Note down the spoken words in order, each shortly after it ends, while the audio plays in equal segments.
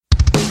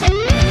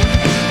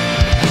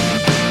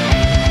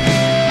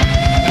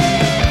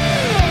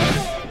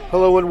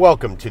Hello and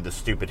welcome to the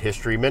Stupid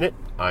History Minute.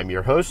 I'm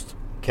your host,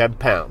 Kev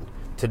Pound.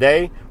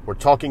 Today, we're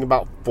talking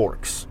about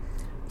forks.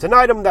 It's an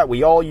item that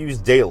we all use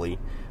daily,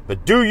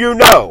 but do you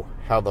know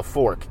how the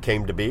fork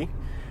came to be?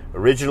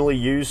 Originally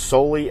used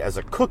solely as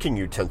a cooking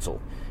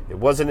utensil, it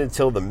wasn't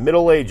until the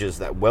Middle Ages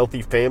that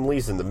wealthy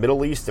families in the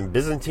Middle East and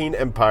Byzantine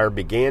Empire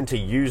began to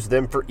use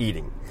them for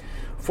eating.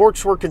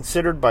 Forks were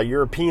considered by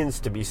Europeans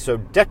to be so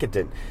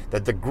decadent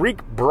that the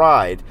Greek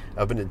bride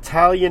of an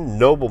Italian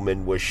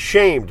nobleman was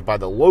shamed by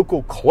the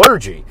local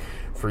clergy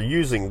for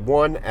using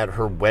one at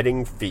her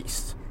wedding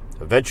feast.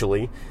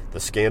 Eventually, the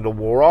scandal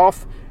wore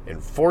off,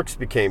 and forks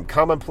became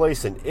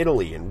commonplace in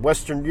Italy and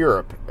Western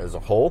Europe as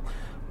a whole,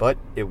 but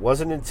it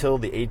wasn't until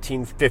the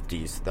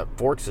 1850s that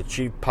forks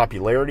achieved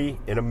popularity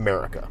in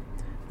America.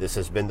 This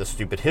has been the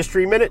Stupid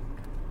History Minute.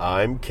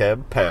 I'm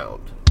Kev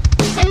Pound.